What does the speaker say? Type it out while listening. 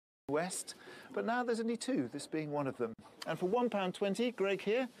west, but now there's only two, this being one of them. And for £1.20, Greg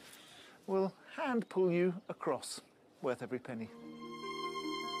here will hand pull you across, worth every penny.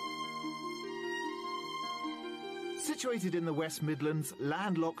 Situated in the West Midlands,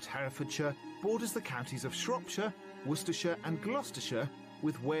 landlocked Herefordshire borders the counties of Shropshire, Worcestershire and Gloucestershire,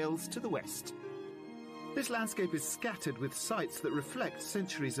 with Wales to the west. This landscape is scattered with sites that reflect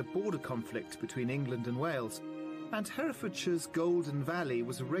centuries of border conflict between England and Wales, and Herefordshire's Golden Valley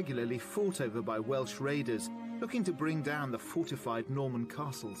was regularly fought over by Welsh raiders looking to bring down the fortified Norman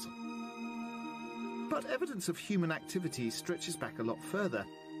castles. But evidence of human activity stretches back a lot further.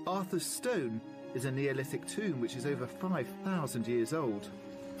 Arthur's Stone is a Neolithic tomb which is over 5,000 years old.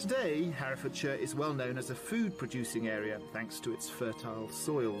 Today, Herefordshire is well known as a food-producing area thanks to its fertile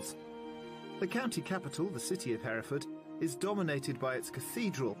soils. The county capital, the city of Hereford, is dominated by its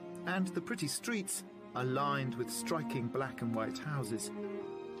cathedral, and the pretty streets are lined with striking black and white houses.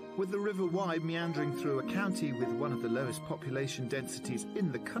 With the River Wye meandering through a county with one of the lowest population densities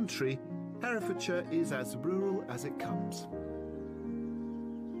in the country, Herefordshire is as rural as it comes.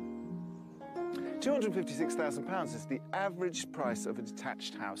 £256,000 is the average price of a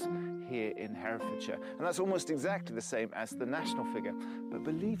detached house here in Herefordshire, and that's almost exactly the same as the national figure. But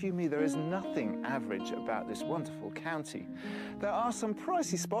believe you me, there is nothing average about this wonderful county. There are some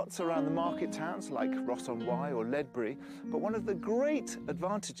pricey spots around the market towns like Ross-on-Wye or Ledbury, but one of the great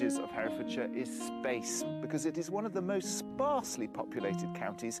advantages of Herefordshire is space, because it is one of the most sparsely populated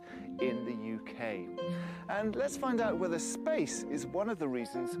counties in the UK. And let's find out whether space is one of the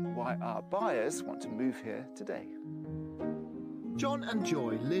reasons why our buyers want to move here today. John and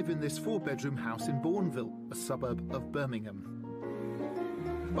Joy live in this 4-bedroom house in Bourneville, a suburb of Birmingham.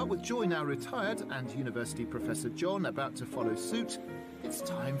 But with Joy now retired and university professor John about to follow suit, it's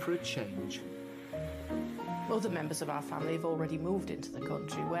time for a change. Other members of our family have already moved into the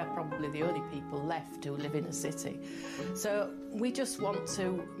country. We're probably the only people left who live in a city. So we just want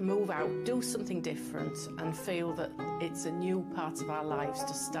to move out, do something different and feel that it's a new part of our lives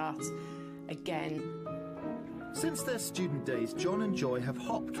to start again. Since their student days, John and Joy have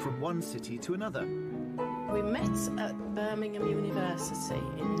hopped from one city to another. We met at Birmingham University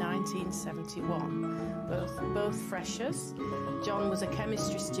in 1971, both freshers. John was a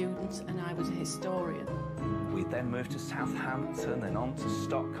chemistry student and I was a historian. We then moved to Southampton and on to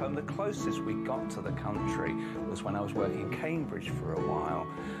Stockholm. The closest we got to the country was when I was working in Cambridge for a while,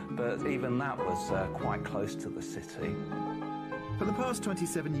 but even that was quite close to the city. For the past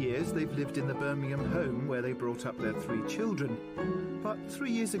 27 years, they've lived in the Birmingham home where they brought up their 3 children. But 3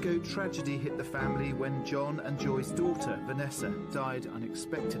 years ago, tragedy hit the family when John and Joy's daughter, Vanessa, died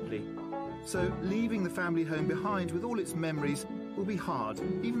unexpectedly. So leaving the family home behind with all its memories will be hard,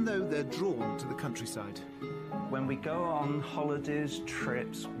 even though they're drawn to the countryside. When we go on holidays,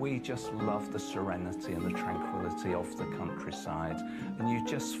 trips, we just love the serenity and the tranquility of the countryside, and you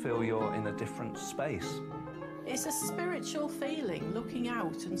just feel you're in a different space. It's a spiritual feeling, looking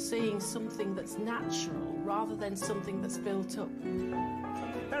out and seeing something that's natural rather than something that's built up.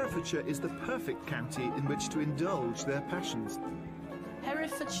 Herefordshire is the perfect county in which to indulge their passions.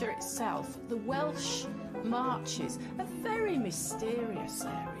 Herefordshire itself, the Welsh Marches, a very mysterious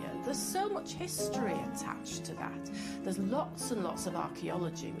area. There's so much history attached to that. There's lots and lots of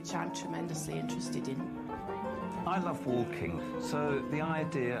archaeology, which I'm tremendously interested in. I love walking, so the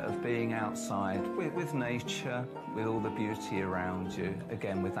idea of being outside with nature, with all the beauty around you,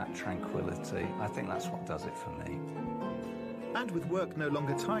 again with that tranquility, I think that's what does it for me. And with work no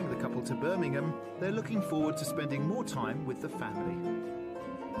longer tying the couple to Birmingham, they're looking forward to spending more time with the family.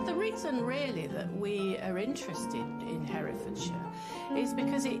 The reason really that we are interested in Herefordshire is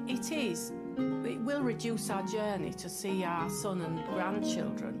because it will reduce our journey to see our son and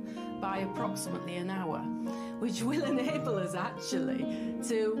grandchildren by approximately an hour, which will enable us actually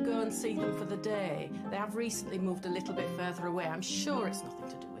to go and see them for the day. They have recently moved a little bit further away. I'm sure it's nothing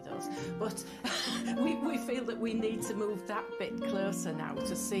to do with us, but we feel that we need to move that bit closer now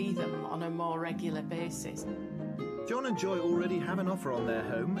to see them on a more regular basis. John and Joy already have an offer on their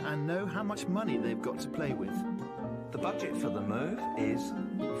home and know how much money they've got to play with. The budget for the move is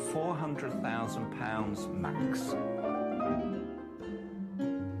 £400,000 max.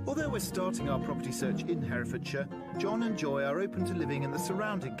 Although we're starting our property search in Herefordshire, John and Joy are open to living in the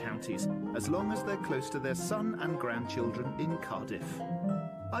surrounding counties, as long as they're close to their son and grandchildren in Cardiff.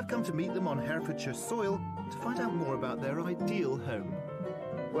 I've come to meet them on Herefordshire soil to find out more about their ideal home.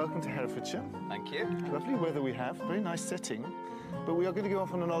 Welcome to Herefordshire. Thank you. Lovely weather we have, very nice setting. But we are going to go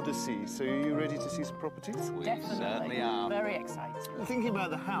off on an odyssey, so are you ready to see some properties? We Definitely. certainly are. Very excited. Thinking about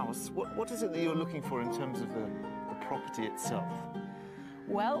the house, what is it that you're looking for in terms of the property itself?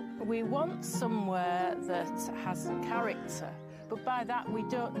 Well, we want somewhere that has character, but by that we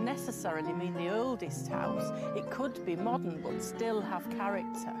don't necessarily mean the oldest house. It could be modern but still have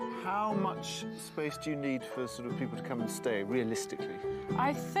character. How much space do you need for sort of people to come and stay, realistically?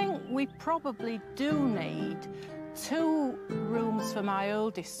 I think we probably do need 2 rooms for my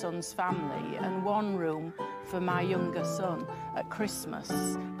oldest son's family and 1 room for my younger son at Christmas,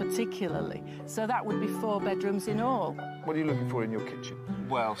 particularly. So that would be 4 bedrooms in all. What are you looking for in your kitchen?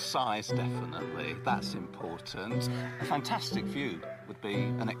 Well, size, definitely. That's important. A fantastic view would be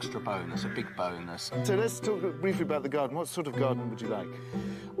an extra bonus, a big bonus. So let's talk briefly about the garden. What sort of garden would you like?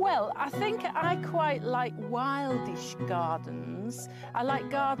 Well, I think I quite like wildish gardens. I like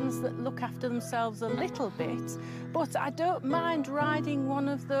gardens that look after themselves a little bit, but I don't mind riding one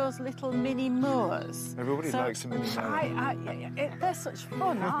of those little mini mowers. Everybody likes a mini mower. They're such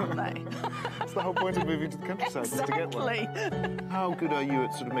fun, aren't they? That's the whole point of moving to the countryside, is to get one. Exactly. How good are you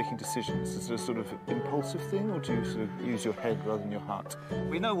at sort of making decisions? Is it a sort of impulsive thing, or do you sort of use your head rather than your heart?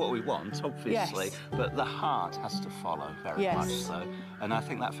 We know what we want, obviously, Yes. but the heart has to follow very Yes. much so. And I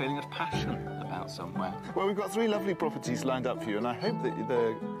think that feeling of passion about somewhere. Well, we've got 3 lovely properties lined up for you, and I hope that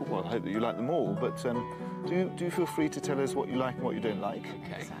I hope that you like them all. But do feel free to tell us what you like and what you don't like.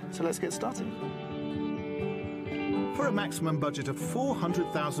 Okay. So let's get started. For a maximum budget of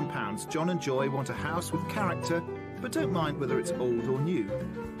 £400,000, John and Joy want a house with character, but don't mind whether it's old or new.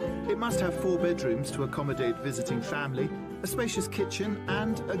 It must have 4 bedrooms to accommodate visiting family, a spacious kitchen,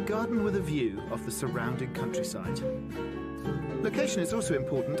 and a garden with a view of the surrounding countryside. Location is also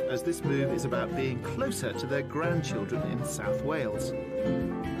important, as this move is about being closer to their grandchildren in South Wales.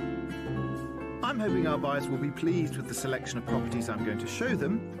 I'm hoping our buyers will be pleased with the selection of properties I'm going to show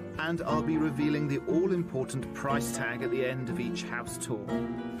them, and I'll be revealing the all-important price tag at the end of each house tour.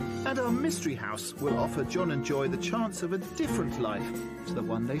 And our mystery house will offer John and Joy the chance of a different life to the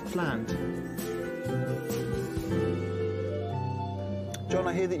one they've planned. John,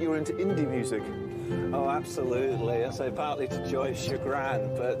 I hear that you're into indie music. Oh, absolutely. I say partly to Joy's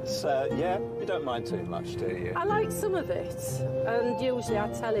chagrin, but yeah, you don't mind too much, do you? I like some of it, and usually I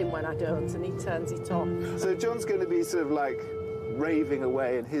tell him when I don't, and he turns it off. So John's going to be sort of like raving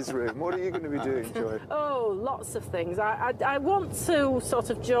away in his room. What are you going to be doing, Joy? Oh, lots of things. I want to sort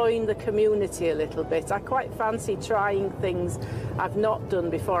of join the community a little bit. I quite fancy trying things I've not done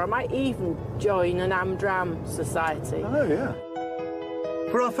before. I might even join an Amdram society. Oh, yeah.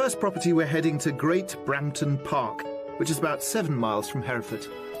 For our first property, we're heading to Great Brampton Park, which is about 7 miles from Hereford.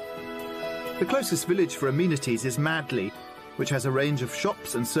 The closest village for amenities is Madley, which has a range of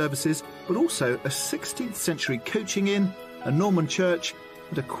shops and services, but also a 16th century coaching inn, a Norman church,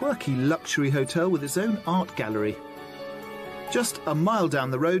 and a quirky luxury hotel with its own art gallery. Just a mile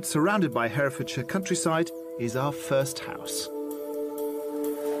down the road, surrounded by Herefordshire countryside, is our first house.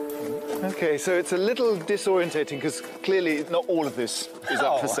 OK, so it's a little disorientating because clearly not all of this is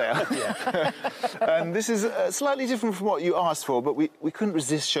up for sale. Yeah. And this is slightly different from what you asked for, but we couldn't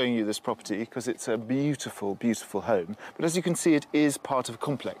resist showing you this property because it's a beautiful, beautiful home. But as you can see, it is part of a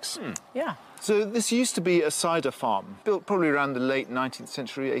complex. Yeah. So this used to be a cider farm, built probably around the late 19th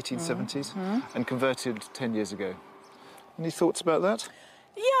century, 1870s, and converted 10 years ago. Any thoughts about that?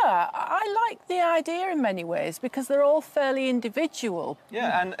 Yeah, I like the idea in many ways because they're all fairly individual.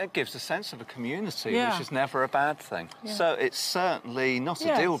 Yeah, and it gives a sense of a community, Yeah. which is never a bad thing. Yeah. So it's certainly not a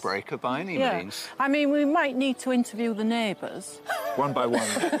Yes. deal breaker by any means. I mean, we might need to interview the neighbours. One by one.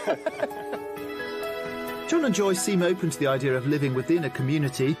 John and Joy seem open to the idea of living within a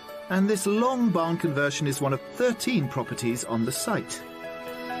community, and this long barn conversion is one of 13 properties on the site.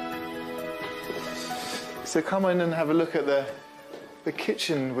 So come in and have a look at the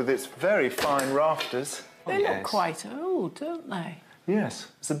kitchen with its very fine rafters. They look quite old, don't they?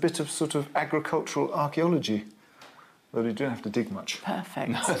 Yes, it's a bit of sort of agricultural archaeology, though you don't have to dig much. Perfect.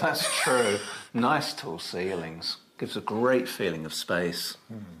 No, that's true. Nice tall ceilings. Gives a great feeling of space.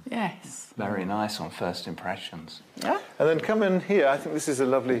 Yes. Very nice on first impressions. Yeah. And then come in here, I think this is a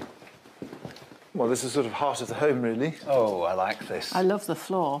lovely... Well, this is sort of heart of the home, really. Oh, I like this. I love the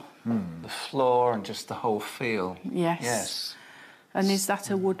floor. The floor and just the whole feel. Yes. Yes. And is that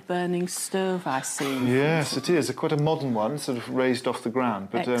a wood-burning stove I see? Yes, it is. Quite a modern one, sort of raised off the ground.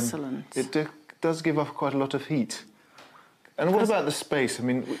 But Excellent. It does give off quite a lot of heat. And what about the space? I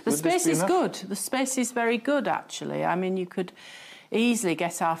mean, The space is good. The space is very good, actually. I mean, you could easily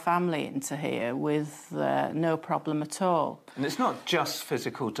get our family into here with no problem at all. And it's not just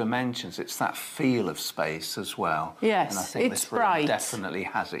physical dimensions, it's that feel of space as well. Yes, and I think it's this room bright. definitely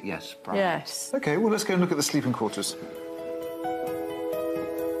has it, yes, bright. Yes. OK, well, let's go and look at the sleeping quarters.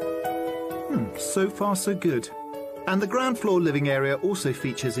 So far, so good. And the ground floor living area also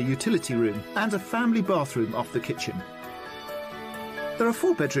features a utility room and a family bathroom off the kitchen. There are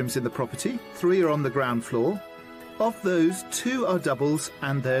 4 bedrooms in the property, 3 are on the ground floor. Of those, 2 are doubles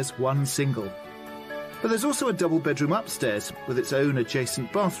and there's 1 single. But there's also a double bedroom upstairs with its own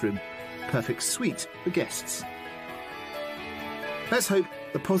adjacent bathroom. Perfect suite for guests. Let's hope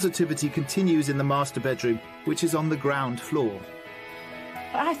the positivity continues in the master bedroom, which is on the ground floor.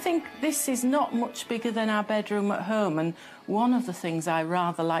 I think this is not much bigger than our bedroom at home, and one of the things I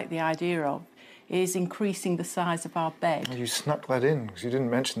rather like the idea of is increasing the size of our bed. You snuck that in, because you didn't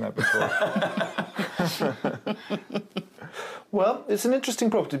mention that before. Well, it's an interesting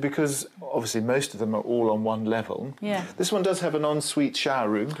property because obviously most of them are all on one level. Yeah. This one does have an ensuite shower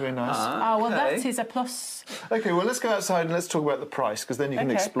room, very nice. Oh, well, that is a plus. OK, well, let's go outside and let's talk about the price, because then you can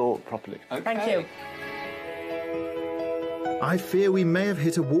explore it properly. Okay. Thank you. I fear we may have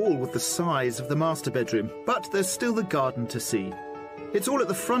hit a wall with the size of the master bedroom, but there's still the garden to see. It's all at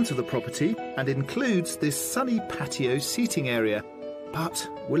the front of the property and includes this sunny patio seating area. But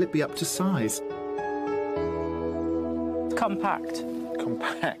will it be up to size? Compact.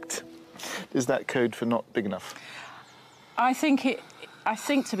 Compact. Is that code for not big enough? I think,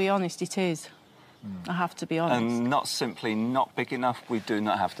 to be honest, it is. I have to be honest. And not simply not big enough, we do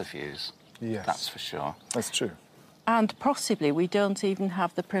not have the views. Yes. That's for sure. That's true. And possibly we don't even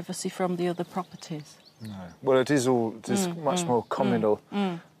have the privacy from the other properties. No. Well, it is much more communal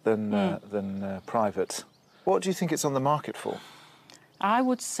than private. What do you think it's on the market for? I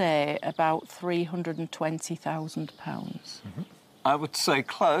would say about £320,000. I would say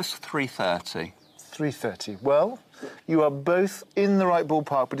close, 330. 330. Well, you are both in the right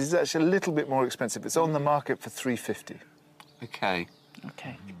ballpark, but it's actually a little bit more expensive. It's on the market for 350. OK.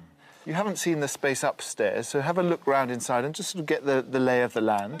 OK. You haven't seen the space upstairs, so have a look round inside and just sort of get the lay of the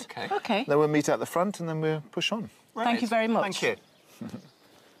land. OK. OK. Then we'll meet at the front and then we'll push on. Right. Thank you very much. Thank you.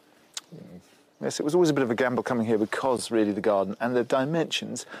 Yes, it was always a bit of a gamble coming here because, really, the garden and the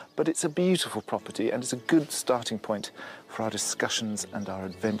dimensions, but it's a beautiful property and it's a good starting point for our discussions and our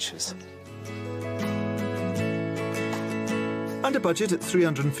adventures. Under budget at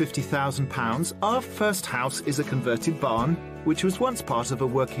 £350,000, our first house is a converted barn, which was once part of a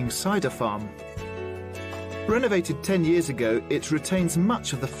working cider farm. Renovated 10 years ago, it retains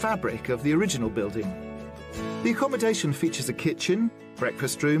much of the fabric of the original building. The accommodation features a kitchen,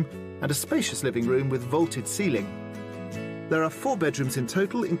 breakfast room, and a spacious living room with vaulted ceiling. There are 4 bedrooms in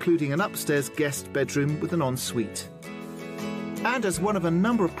total, including an upstairs guest bedroom with an ensuite. And as one of a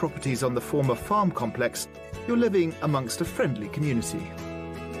number of properties on the former farm complex, you're living amongst a friendly community.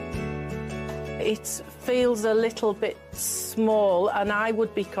 It feels a little bit small, and I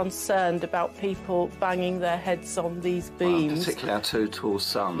would be concerned about people banging their heads on these beams. Well, particularly our 2 tall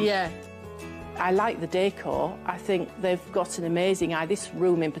sons. Yeah. I like the decor. I think they've got an amazing eye. This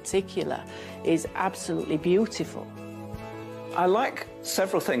room in particular is absolutely beautiful. I like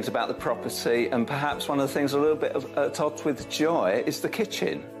several things about the property, and perhaps one of the things a little bit at odds with Joy is the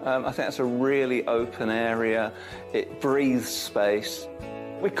kitchen. I think that's a really open area. It breathes space.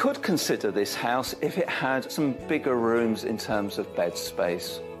 We could consider this house if it had some bigger rooms in terms of bed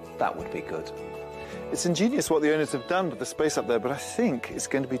space. That would be good. It's ingenious what the owners have done with the space up there, but I think it's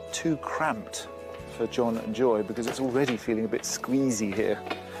going to be too cramped for John and Joy because it's already feeling a bit squeezy here.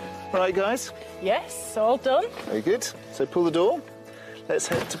 Right, guys? Yes, all done. Very good. So pull the door. Let's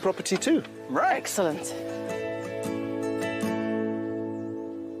head to property 2. Right. Excellent.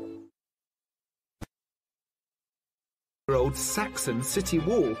 Old Saxon city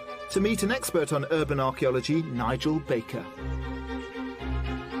wall to meet an expert on urban archaeology, Nigel Baker.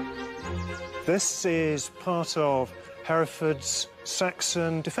 This is part of Hereford's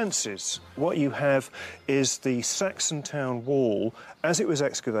Saxon defences. What you have is the Saxon town wall, as it was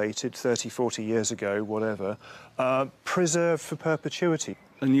excavated 30, 40 years ago, whatever, preserved for perpetuity.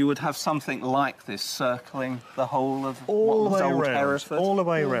 And you would have something like this circling the whole of All the way old around, Hereford? all the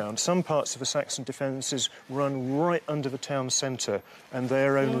way around. Some parts of the Saxon defences run right under the town centre, and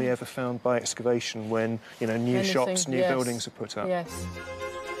they're only ever found by excavation when, you know, new shops, new buildings are put up. Yes.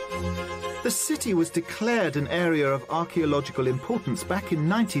 The city was declared an area of archaeological importance back in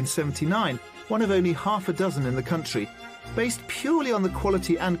 1979, one of only half a dozen in the country, based purely on the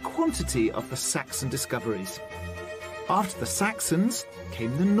quality and quantity of the Saxon discoveries. After the Saxons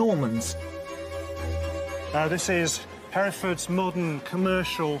came the Normans. This is Hereford's modern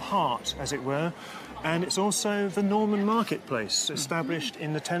commercial heart, as it were, and it's also the Norman marketplace, established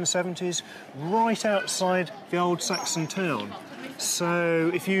in the 1070s right outside the old Saxon town.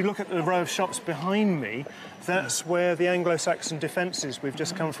 So if you look at the row of shops behind me, that's where the Anglo-Saxon defences we've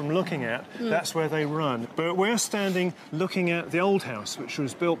just come from looking at, that's where they run. But we're standing looking at the old house, which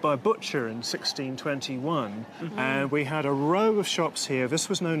was built by Butcher in 1621. And we had a row of shops here. This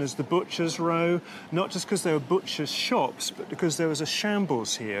was known as the Butcher's Row, not just because they were butcher's shops, but because there was a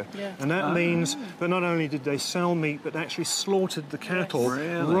shambles here. Yeah. And that means that not only did they sell meat, but actually slaughtered the cattle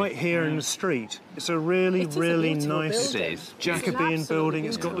right here in the street. It's a really, really nice Jacobean building.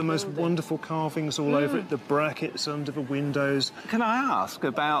 It's got the most wonderful carvings all over it, the brackets under the windows. Can I ask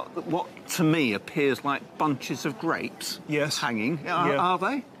about what, to me, appears like bunches of grapes hanging? Are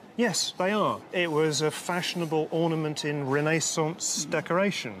they? Yes, they are. It was a fashionable ornament in Renaissance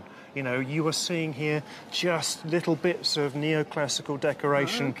decoration. You know, you are seeing here just little bits of neoclassical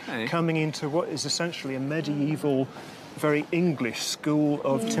decoration coming into what is essentially a medieval, very English school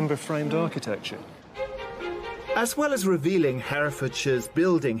of timber-framed architecture. As well as revealing Herefordshire's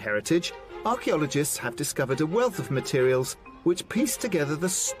building heritage, archaeologists have discovered a wealth of materials which piece together the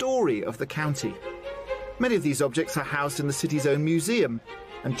story of the county. Many of these objects are housed in the city's own museum,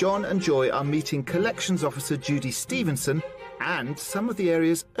 and John and Joy are meeting Collections Officer Judy Stevenson and some of the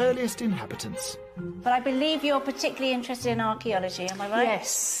area's earliest inhabitants. But I believe you're particularly interested in archaeology, am I right?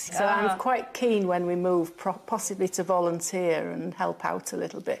 Yes, so I'm quite keen when we move possibly to volunteer and help out a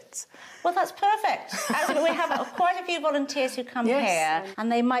little bit. Well, that's perfect. Actually, we have quite a few volunteers who come here,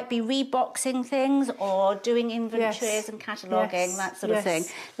 and they might be reboxing things or doing inventories and cataloguing, that sort of thing.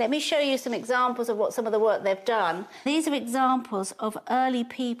 Let me show you some examples of what some of the work they've done. These are examples of early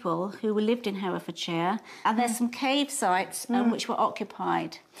people who lived in Herefordshire, and there's some cave sites which were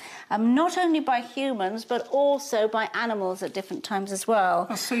occupied. Not only by humans, but also by animals at different times as well.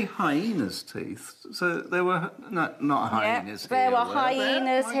 I see hyenas' teeth. So there were not hyenas here. There were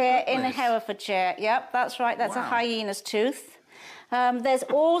hyenas here in Herefordshire. Yep, that's right. That's a hyena's tooth. There's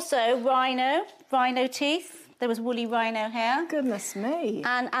also rhino teeth. There was woolly rhino hair. Goodness me.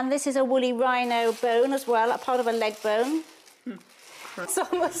 And this is a woolly rhino bone as well, a part of a leg bone. It's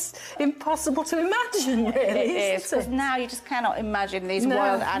almost impossible to imagine, really. It is, because now you just cannot imagine these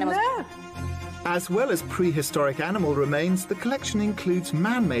wild animals. No. As well as prehistoric animal remains, the collection includes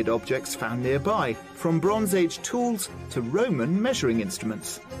man-made objects found nearby, from Bronze Age tools to Roman measuring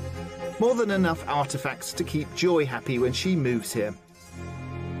instruments. More than enough artefacts to keep Joy happy when she moves here.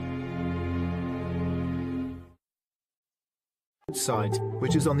 Side,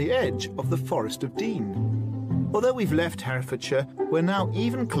 which is on the edge of the Forest of Dean. Although we've left Herefordshire, we're now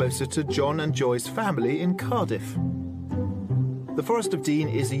even closer to John and Joy's family in Cardiff. The Forest of Dean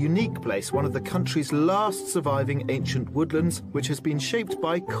is a unique place, one of the country's last surviving ancient woodlands, which has been shaped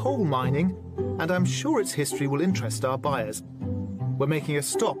by coal mining, and I'm sure its history will interest our buyers. We're making a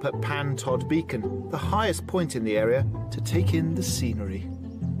stop at Pan Todd Beacon, the highest point in the area, to take in the scenery.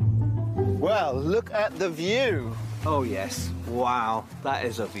 Well, look at the view. Oh, yes. Wow. That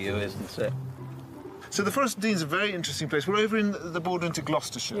is a view, isn't it? So the Forest of Dean is a very interesting place. We're over in the border into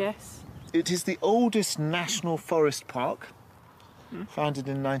Gloucestershire. Yes. It is the oldest national forest park, founded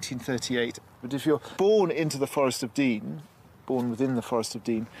in 1938. But if you're born into the Forest of Dean, born within the Forest of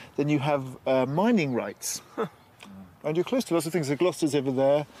Dean, then you have mining rights. And you're close to lots of things. So Gloucester's over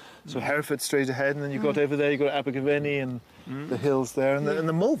there, so Hereford straight ahead, and then you've got over there, you've got Abergavenny and the hills there, and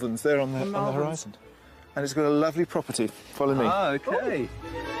the Malverns there on the horizon. And it's got a lovely property. Follow me. Ah, OK.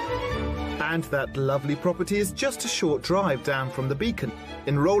 And that lovely property is just a short drive down from the beacon,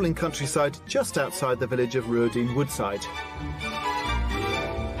 in rolling countryside just outside the village of Ruadine Woodside.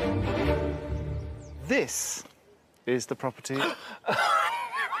 This is the property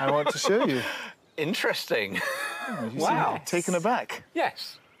I want to show you. Interesting. Oh, you wow. seem taken aback.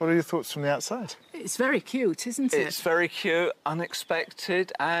 Yes. What are your thoughts from the outside? It's very cute, isn't it? It's very cute,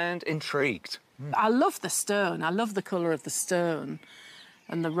 unexpected and intrigued. I love the stone. I love the colour of the stone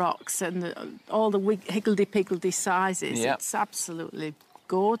and the rocks and all the higgledy-piggledy sizes. Yep. It's absolutely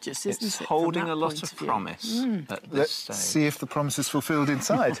gorgeous, isn't it? It's holding a lot of promise at this Let's stage. see if the promise is fulfilled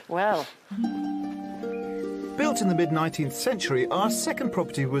inside. Well. Built in the mid-19th century, our second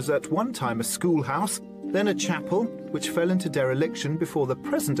property was at one time a schoolhouse, then a chapel, which fell into dereliction before the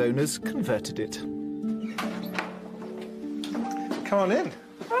present owners converted it. Come on in.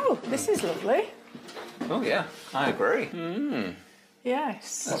 Oh, this is lovely. Oh, yeah, I agree.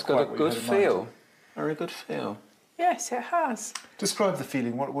 Yes. It's got a good feel. Very good feel. Yes, it has. Describe the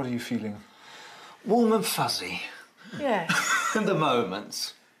feeling. What are you feeling? Warm and fuzzy. Yes. In the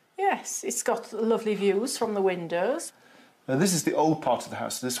moments. Yes, it's got lovely views from the windows. Now, this is the old part of the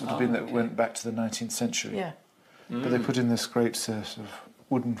house. This would have been that went back to the 19th century. Yeah. But they put in this great sort of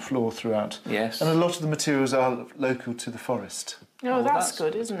wooden floor throughout. Yes. And a lot of the materials are local to the forest. Oh, that's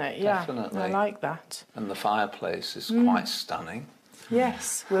good, isn't it? Yeah, definitely. I like that. And the fireplace is quite stunning.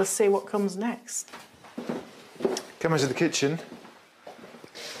 Yes, we'll see what comes next. Come into the kitchen.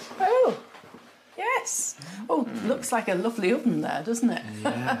 Oh, yes. Oh, looks like a lovely oven there, doesn't it?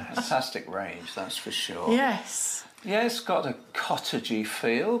 Yeah, fantastic range, that's for sure. Yes. Yeah, it's got a cottagey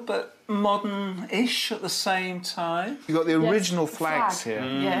feel, but modern-ish at the same time. You've got the Yes, original the flags flag.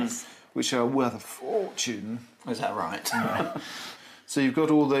 here, Yes. which are worth a fortune. Is that right? So you've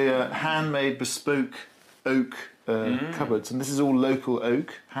got all the handmade, bespoke oak cupboards, and this is all local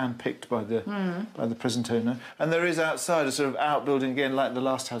oak, hand-picked by the present owner. And there is outside a sort of outbuilding, again, like the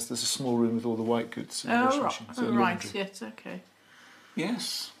last house, there's a small room with all the white goods. And washing machine, so a right, laundry. yes, OK.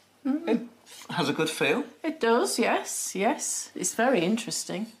 Yes. It has a good feel. It does, yes, yes. It's very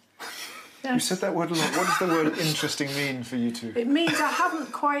interesting. Yes. You said that word a lot. What does the word interesting mean for you two? It means I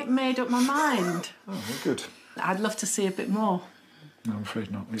haven't quite made up my mind. Oh, very good. I'd love to see a bit more. No, I'm afraid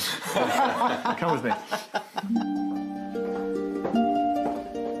not. Come with me.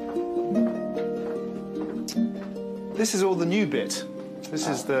 This is all the new bit. This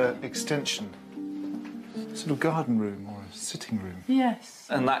is the extension. Sort of garden room or a sitting room. Yes.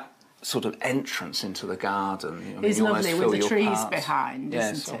 And that sort of entrance into the garden. I mean, It's you almost lovely feel with the you're trees part. behind,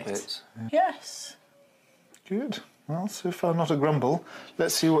 Yes, isn't of it? it. Yes. Good. Well, so far not a grumble.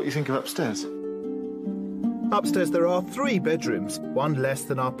 Let's see what you think of upstairs. Upstairs there are 3 bedrooms, one less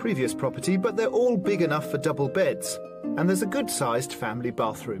than our previous property, but they're all big enough for double beds. And there's a good-sized family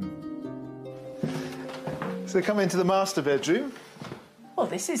bathroom. So come into the master bedroom. Oh,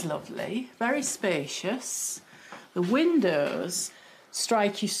 this is lovely. Very spacious. The windows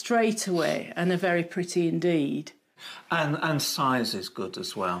strike you straight away and are very pretty indeed. And size is good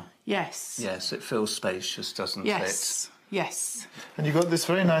as well. Yes. Yes, it feels spacious, doesn't Yes. Yes. And you've got this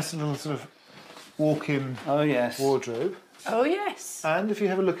very nice little sort of walk-in it? Oh, yes. wardrobe. Oh, yes. And if you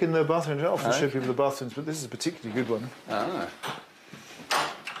have a look in the bathroom, I don't often show people the bathrooms, but this is a particularly good one. Ah.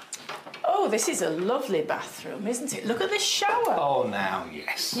 Oh, this is a lovely bathroom, isn't it? Look at this shower. Oh, now,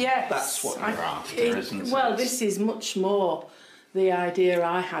 yes. Yes. That's what you're after, isn't it? Well, this is much more the idea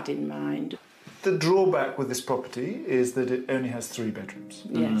I had in mind. The drawback with this property is that it only has 3 bedrooms.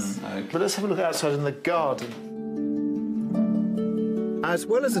 Yes. Okay. But let's have a look outside in the garden. As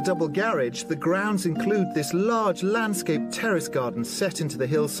well as a double garage, the grounds include this large landscape terrace garden set into the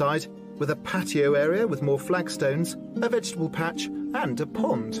hillside, with a patio area with more flagstones, a vegetable patch and a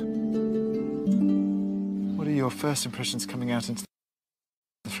pond. What are your first impressions coming out into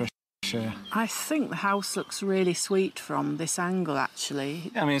the fresh air? I think the house looks really sweet from this angle,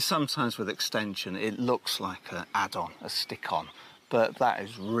 actually. I mean, sometimes with extension, it looks like an add-on, a stick-on, but that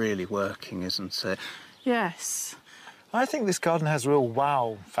is really working, isn't it? Yes. I think this garden has a real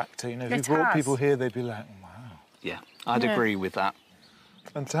wow factor. You know, if you It brought has. people here, they'd be like, wow. Yeah, I'd Yeah. agree with that.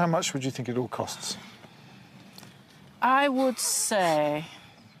 And how much would you think it all costs? I would say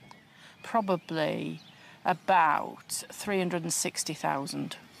probably about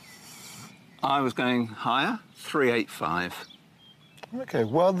 360,000. I was going higher, 385. OK,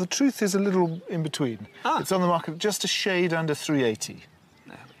 well, the truth is a little in between. Ah. It's on the market just a shade under 380.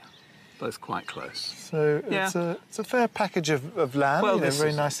 There we are. Both quite close. So Yeah. it's a fair package of land, Well, you know, this very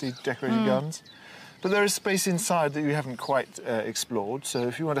is- nicely decorated gardens. But there is space inside that you haven't quite explored, so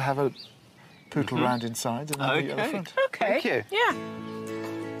if you want to have a pootle around inside, then that'll be at the OK. front. Thank you. Yeah.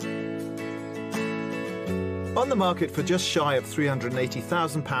 On the market for just shy of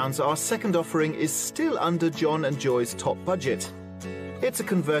 £380,000, our second offering is still under John and Joy's top budget. It's a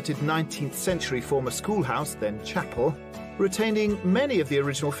converted 19th century former schoolhouse, then chapel, retaining many of the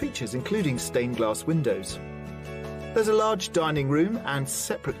original features, including stained glass windows. There's a large dining room and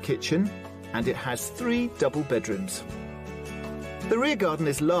separate kitchen, and it has 3 double bedrooms. The rear garden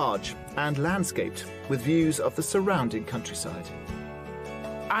is large and landscaped, with views of the surrounding countryside.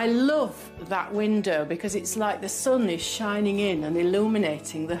 I love that window because it's like the sun is shining in and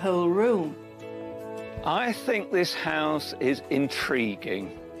illuminating the whole room. I think this house is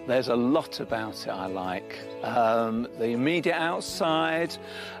intriguing. There's a lot about it I like. The immediate outside,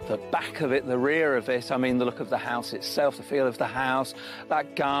 the back of it, the rear of it, I mean, the look of the house itself, the feel of the house,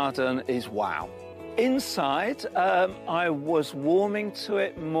 that garden is wow. Inside, I was warming to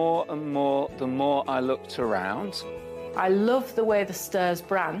it more and more the more I looked around. I love the way the stairs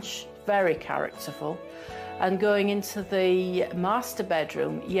branch, very characterful. And going into the master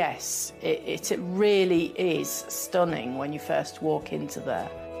bedroom, yes, it really is stunning when you first walk into there.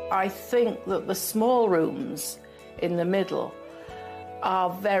 I think that the small rooms in the middle are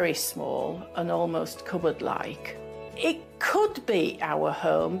very small and almost cupboard-like. It could be our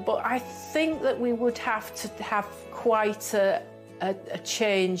home, but I think that we would have to have quite a a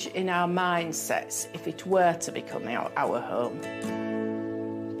change in our mindsets if it were to become our home.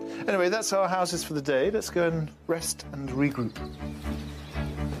 Anyway, that's our houses for the day. Let's go and rest and regroup.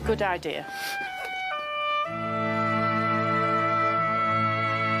 Good idea.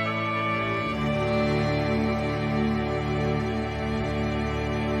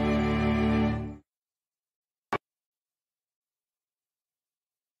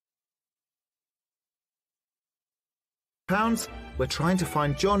 We're trying to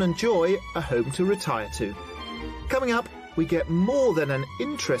find John and Joy a home to retire to. Coming up, we get more than an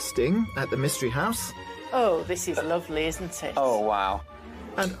interesting at the Mystery House. Oh, this is lovely, isn't it? Oh, wow.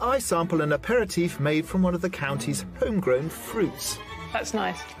 And I sample an aperitif made from one of the county's homegrown fruits. That's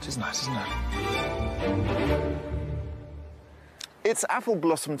nice. Which is nice, isn't it? It's apple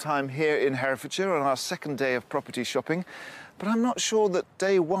blossom time here in Herefordshire on our second day of property shopping, but I'm not sure that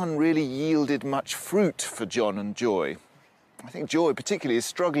day one really yielded much fruit for John and Joy. I think Joy particularly is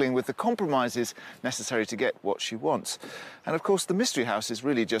struggling with the compromises necessary to get what she wants. And of course the Mystery House is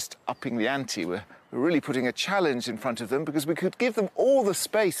really just upping the ante. We're really putting a challenge in front of them because we could give them all the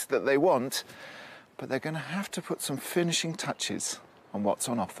space that they want, but they're going to have to put some finishing touches on what's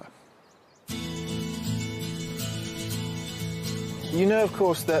on offer. You know, of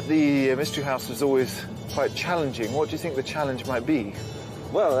course, that the Mystery House is always quite challenging. What do you think the challenge might be?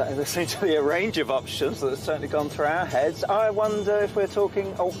 Well, there seems to be a range of options that have certainly gone through our heads. I wonder if we're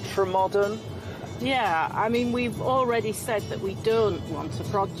talking ultra-modern? Yeah, I mean, we've already said that we don't want a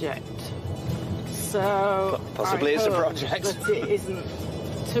project. So Possibly it's a project. But it isn't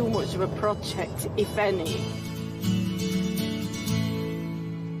too much of a project, if any.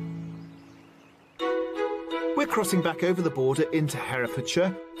 We're crossing back over the border into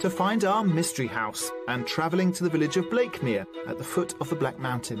Herefordshire to find our Mystery House and travelling to the village of Blakemere at the foot of the Black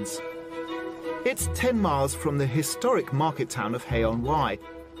Mountains. It's 10 miles from the historic market town of Hay-on-Wye,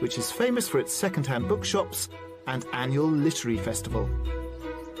 which is famous for its second-hand bookshops and annual literary festival.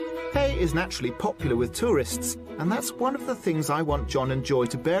 Hay is naturally popular with tourists, and that's one of the things I want John and Joy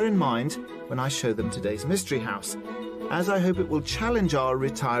to bear in mind when I show them today's Mystery House, as I hope it will challenge our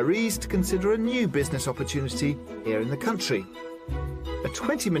retirees to consider a new business opportunity here in the country. A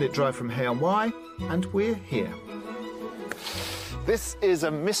 20-minute drive from Hay-on-Wye, and we're here. This is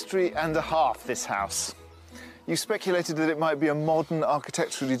a mystery and a half, this house. You speculated that it might be a modern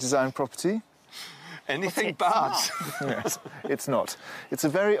architecturally designed property. Anything but. Yes, it's not. It's a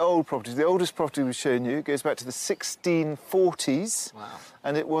very old property. The oldest property we've shown you goes back to the 1640s. Wow.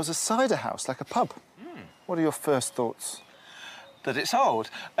 And it was a cider house, like a pub. What are your first thoughts? That it's old.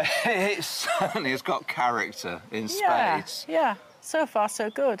 It certainly has got character in spades. Yeah. So far, so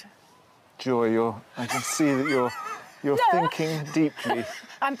good. Joy, I can see that you're thinking deeply.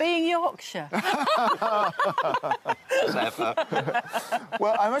 I'm being Yorkshire. Clever.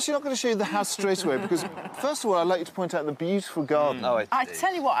 Well, I'm actually not going to show you the house straight away because, first of all, I'd like you to point out the beautiful garden. I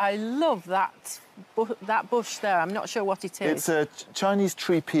tell you what, I love that bush there. I'm not sure what it is. It's a Chinese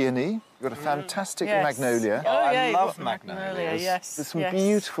tree peony. You've got a fantastic magnolia. I love magnolias. Yes. There's some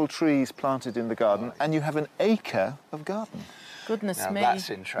beautiful trees planted in the garden, and you have an acre of garden. Goodness now, me. That's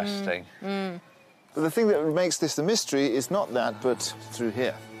interesting. But the thing that makes this a mystery is not that, but through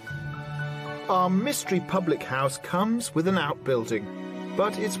here. Our mystery public house comes with an outbuilding,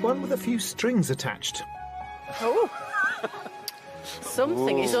 but it's one with a few strings attached. Oh.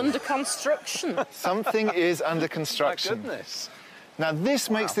 Something is under construction. Something is under construction. My goodness. Now, this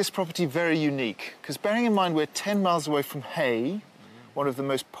makes this property very unique, because bearing in mind we're 10 miles away from Hay, one of the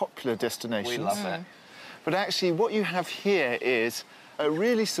most popular destinations. We love it. But actually, what you have here is a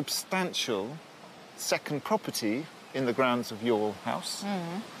really substantial second property in the grounds of your house,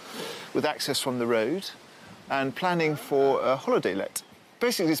 with access from the road, and planning for a holiday let.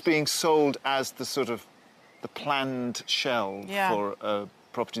 Basically, it's being sold as the sort of the planned shell for a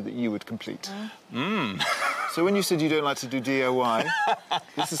property that you would complete. So when you said you don't like to do DIY,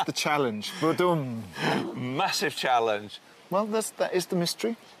 this is the challenge. Boom. Massive challenge. Well, that is the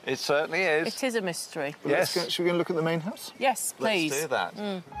mystery. It certainly is. It is a mystery. Well, Yes. Should we go and look at the main house? Yes, please. Let's do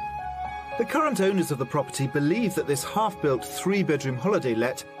that. The current owners of the property believe that this half-built three-bedroom holiday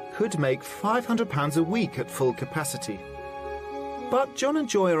let could make £500 a week at full capacity. But John and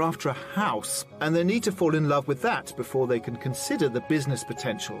Joy are after a house, and they need to fall in love with that before they can consider the business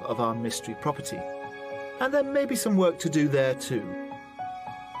potential of our mystery property. And there may be some work to do there too.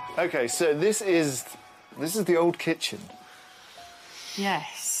 OK, so this is the old kitchen.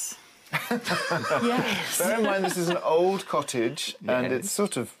 Yes. Yes. Bear in mind, this is an old cottage, and it's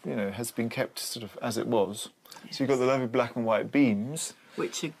sort of, has been kept sort of as it was. So you've got the lovely black and white beams.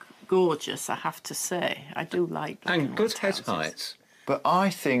 Which are gorgeous, I have to say. I do like black And good head houses. height. But I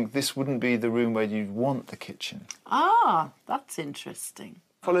think this wouldn't be the room where you'd want the kitchen. Ah, that's interesting.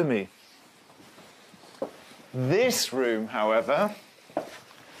 Follow me. This room, however...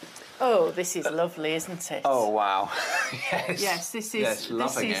 Oh, this is lovely, isn't it? Oh, wow. Yes. Yes, this is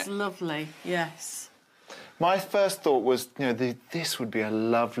lovely, yes. My first thought was, you know, this would be a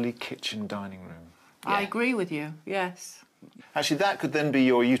lovely kitchen dining room. I agree with you, yes. Actually, that could then be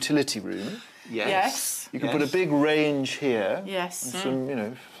your utility room. Yes. You could put a big range here. Yes. And some, you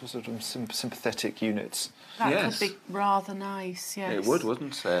know, sort of sympathetic units. That could be rather nice, yes. It would,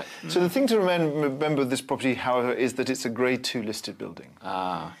 wouldn't it? So the thing to remember with this property, however, is that it's a Grade 2 listed building.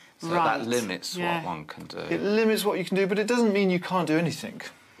 Ah, so Right. that limits what one can do. It limits what you can do, but it doesn't mean you can't do anything.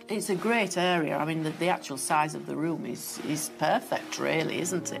 It's a great area. I mean, the actual size of the room is perfect, really,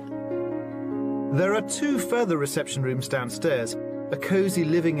 isn't it? There are 2 further reception rooms downstairs, a cosy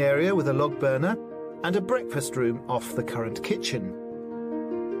living area with a log burner and a breakfast room off the current kitchen.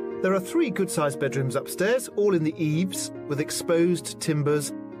 There are 3 good-sized bedrooms upstairs, all in the eaves, with exposed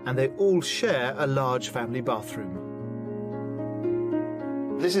timbers, and they all share a large family bathroom.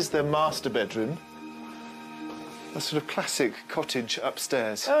 This is the master bedroom, a sort of classic cottage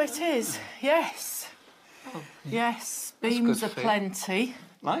upstairs. Oh, it is, yes. Yes, beams aplenty.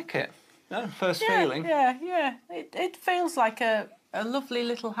 Like it. No, first feeling. Yeah. It feels like a lovely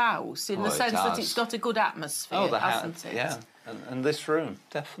little house in the sense that it's got a good atmosphere, hasn't it? Yeah, and this room,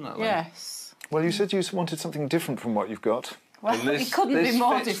 definitely. Yes. Well, you said you wanted something different from what you've got. Well, it couldn't be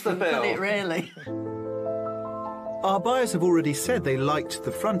more different, could it, really? Our buyers have already said they liked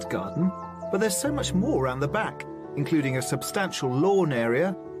the front garden, but there's so much more around the back, including a substantial lawn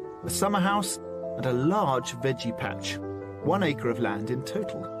area, a summer house, and a large veggie patch. 1 acre of land in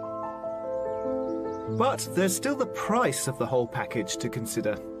total. But there's still the price of the whole package to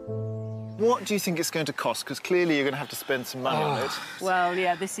consider. What do you think it's going to cost? Because clearly you're going to have to spend some money on it. Well,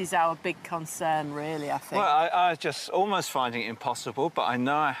 yeah, this is our big concern, really, I think. Well, I just almost finding it impossible, but I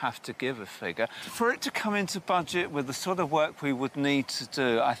know I have to give a figure. For it to come into budget with the sort of work we would need to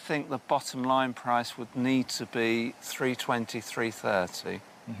do, I think the bottom line price would need to be $320, $330.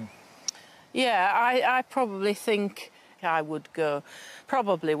 Mm-hmm. Yeah, I probably think I would go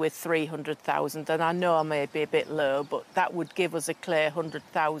probably with 300,000, and I know I may be a bit low, but that would give us a clear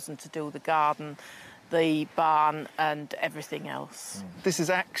 100,000 to do the garden, the barn and everything else. This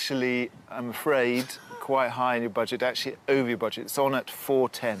is actually, I'm afraid, quite high in your budget, actually over your budget. It's on at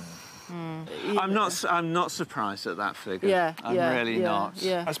 410. I'm not surprised at that figure. Yeah, I'm really not.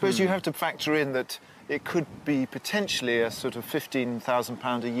 Yeah. I suppose you have to factor in that it could be potentially a sort of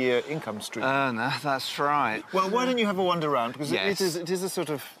 £15,000 a year income stream. No, that's right. Well, why don't you have a wander around? Because Yes. it is a sort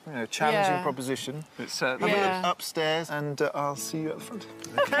of challenging Yeah. proposition. It's Have a look upstairs and I'll see you at the front.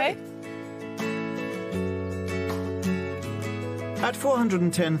 Okay. At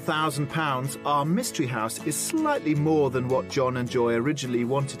 £410,000, our mystery house is slightly more than what John and Joy originally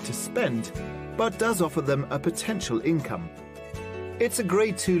wanted to spend, but does offer them a potential income. It's a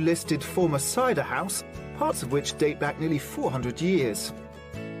Grade 2 listed former cider house, parts of which date back nearly 400 years.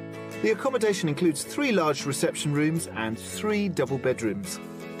 The accommodation includes 3 large reception rooms and 3 double bedrooms.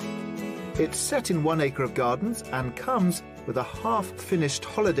 It's set in 1 acre of gardens and comes with a half-finished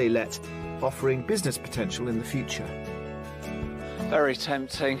holiday let, offering business potential in the future. Very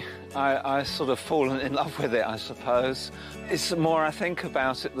tempting. I sort of fallen in love with it, I suppose. It's the more I think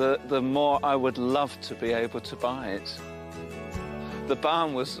about it, the more I would love to be able to buy it. The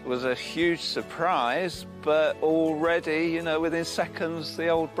barn was a huge surprise, but already, within seconds, the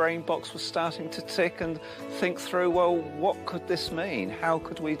old brain box was starting to tick and think through, well, what could this mean? How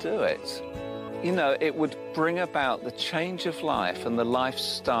could we do it? It would bring about the change of life and the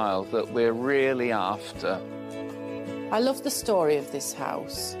lifestyle that we're really after. I love the story of this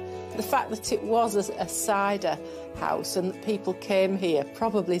house. The fact that it was a cider house and that people came here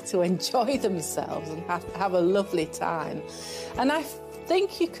probably to enjoy themselves and have a lovely time. And I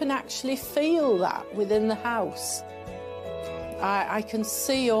think you can actually feel that within the house. I can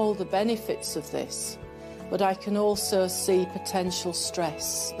see all the benefits of this, but I can also see potential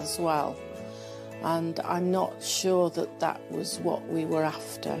stress as well. And I'm not sure that was what we were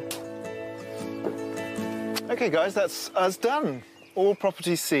after. OK, guys, that's us done. All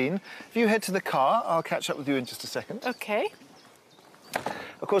properties seen. If you head to the car, I'll catch up with you in just a second. OK.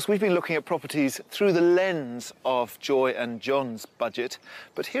 Of course, we've been looking at properties through the lens of Joy and John's budget,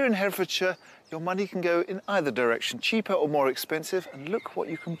 but here in Herefordshire, your money can go in either direction, cheaper or more expensive, and look what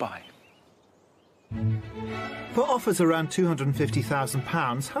you can buy. For offers around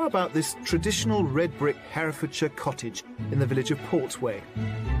 £250,000, how about this traditional red brick Herefordshire cottage in the village of Portsway?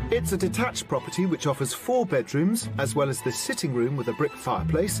 It's a detached property which offers 4 bedrooms, as well as the sitting room with a brick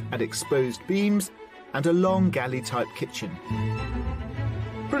fireplace and exposed beams, and a long galley-type kitchen.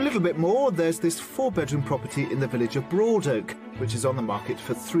 For a little bit more, there's this 4-bedroom property in the village of Broadoak, which is on the market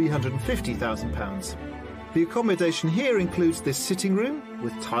for £350,000. The accommodation here includes this sitting room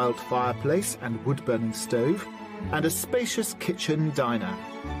with tiled fireplace and wood-burning stove, and a spacious kitchen diner.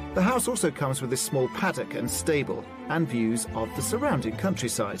 The house also comes with a small paddock and stable, and views of the surrounding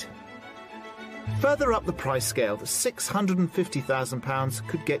countryside. Further up the price scale, £650,000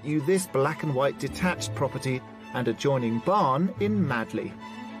 could get you this black and white detached property and adjoining barn in Madley.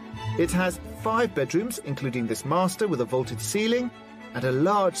 It has 5 bedrooms, including this master with a vaulted ceiling, and a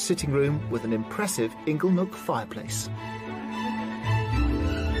large sitting room with an impressive inglenook fireplace.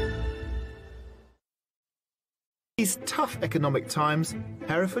 In these tough economic times,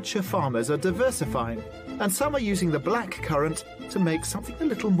 Herefordshire farmers are diversifying, and some are using the black currant to make something a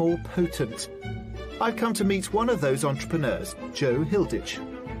little more potent. I've come to meet one of those entrepreneurs, Joe Hilditch.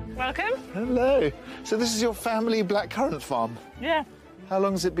 Welcome. Hello. So this is your family blackcurrant farm? Yeah. How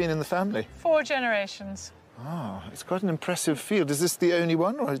long has it been in the family? 4 generations. Ah, it's quite an impressive field. Is this the only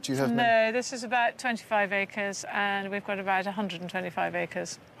one, or do you have many? No, this is about 25 acres, and we've got about 125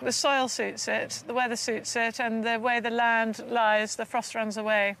 acres. The soil suits it, the weather suits it, and the way the land lies, the frost runs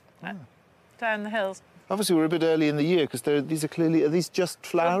away down the hills. Obviously, we're a bit early in the year, because these are clearly... Are these just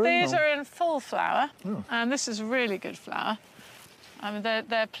flowering? Well, these or? are in full flower, and this is really good flower. I mean,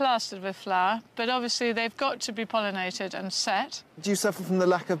 they're plastered with flower, but obviously they've got to be pollinated and set. Do you suffer from the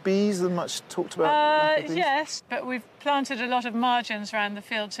lack of bees, the much talked about lack of bees? Yes, but we've planted a lot of margins around the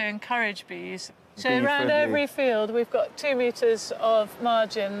field to encourage bees. So Bee around friendly. every field we've got 2 metres of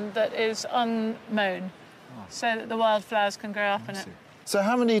margin that is unmown, so that the wildflowers can grow up in it. So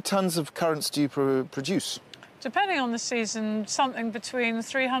how many tonnes of currants do you produce? Depending on the season, something between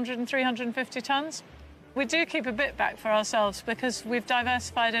 300 and 350 tonnes. We do keep a bit back for ourselves because we've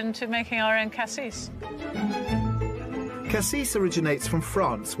diversified into making our own cassis. Cassis originates from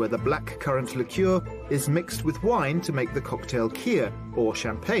France, where the black currant liqueur is mixed with wine to make the cocktail Kir, or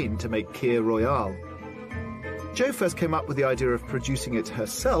champagne to make Kir Royale. Jo first came up with the idea of producing it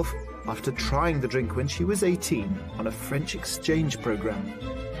herself after trying the drink when she was 18 on a French exchange programme.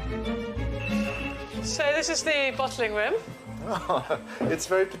 So this is the bottling room. Oh, it's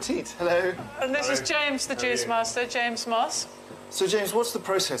very petite. Hello. And this is James, the juice master, James Moss. So, James, what's the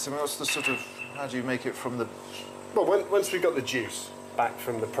process? I mean, what's the sort of... How do you make it from the... Well, once we've got the juice back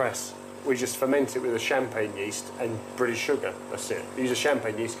from the press, we just ferment it with a champagne yeast and British sugar. That's it. We use a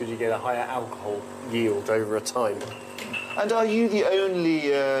champagne yeast because you get a higher alcohol yield over a time. And are you the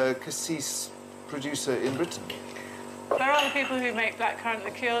only cassis producer in Britain? There are other people who make blackcurrant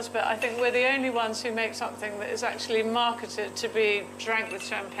liqueurs, but I think we're the only ones who make something that is actually marketed to be drank with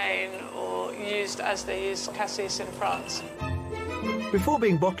champagne or used as they use cassis in France. Before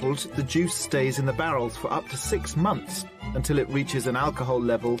being bottled, the juice stays in the barrels for up to 6 months until it reaches an alcohol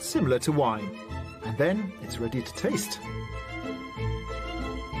level similar to wine. And then it's ready to taste.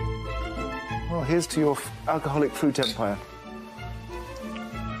 Well, here's to your alcoholic fruit empire.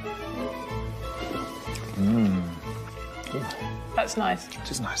 That's nice.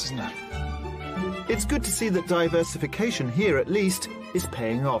 It is nice, isn't it? It's good to see that diversification here, at least, is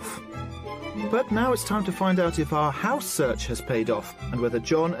paying off. But now it's time to find out if our house search has paid off and whether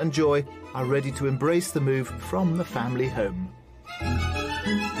John and Joy are ready to embrace the move from the family home.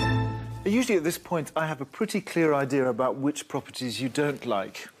 Usually at this point, I have a pretty clear idea about which properties you don't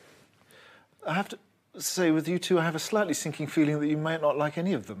like. I have to say, with you two, I have a slightly sinking feeling that you might not like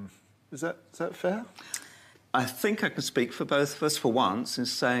any of them. Is that fair? I think I can speak for both of us for once in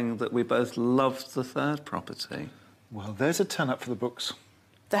saying that we both loved the third property. Well, there's a turn up for the books.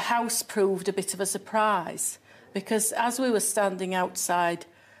 The house proved a bit of a surprise because as we were standing outside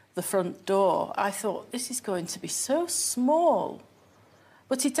the front door, I thought, this is going to be so small.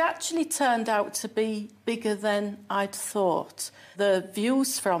 But it actually turned out to be bigger than I'd thought. The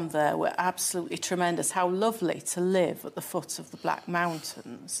views from there were absolutely tremendous. How lovely to live at the foot of the Black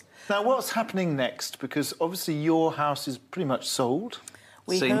Mountains. Now, what's happening next? Because obviously your house is pretty much sold.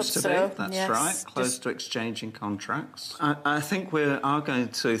 We Seems hope to so, be, that's yes. right, close to exchanging contracts. I think we are going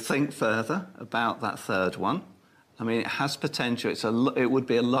to think further about that third one. I mean, it has potential. It would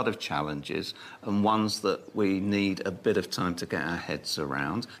be a lot of challenges and ones that we need a bit of time to get our heads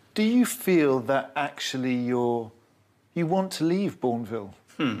around. Do you feel that actually you want to leave Bourneville?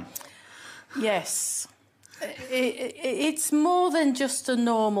 Yes. It's more than just a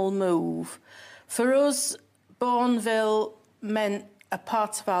normal move. For us, Bourneville meant a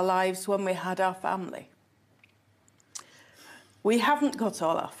part of our lives when we had our family. We haven't got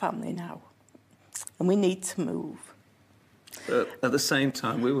all our family now, and we need to move. But at the same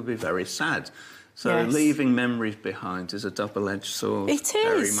time, we would be very sad. So Yes. leaving memories behind is a double-edged sword. It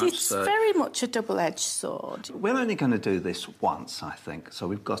very is. much It's so. very much a double-edged sword. We're only going to do this once, I think, so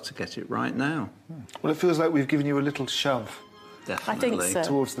we've got to get it right now. Well, it feels like we've given you a little shove Definitely. so.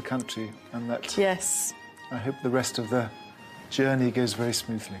 towards the country, and that Yes. I hope the rest of the journey goes very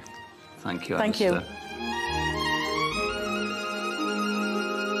smoothly. Thank you, Thank you. Alistair.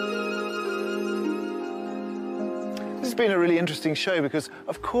 This has been a really interesting show because,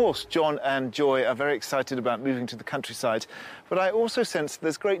 of course, John and Joy are very excited about moving to the countryside, but I also sense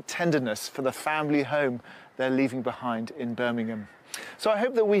there's great tenderness for the family home they're leaving behind in Birmingham. So I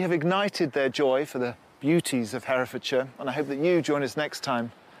hope that we have ignited their joy for the beauties of Herefordshire, and I hope that you join us next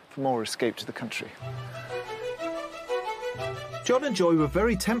time for more Escape to the Country. John and Joy were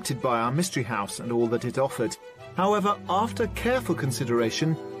very tempted by our mystery house and all that it offered. However, after careful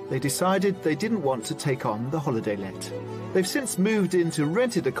consideration, they decided they didn't want to take on the holiday let. They've since moved into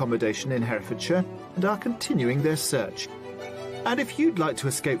rented accommodation in Herefordshire and are continuing their search. And if you'd like to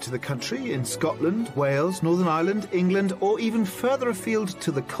escape to the country in Scotland, Wales, Northern Ireland, England, or even further afield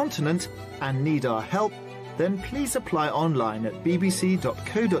to the continent and need our help, then please apply online at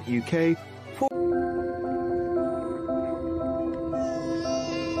bbc.co.uk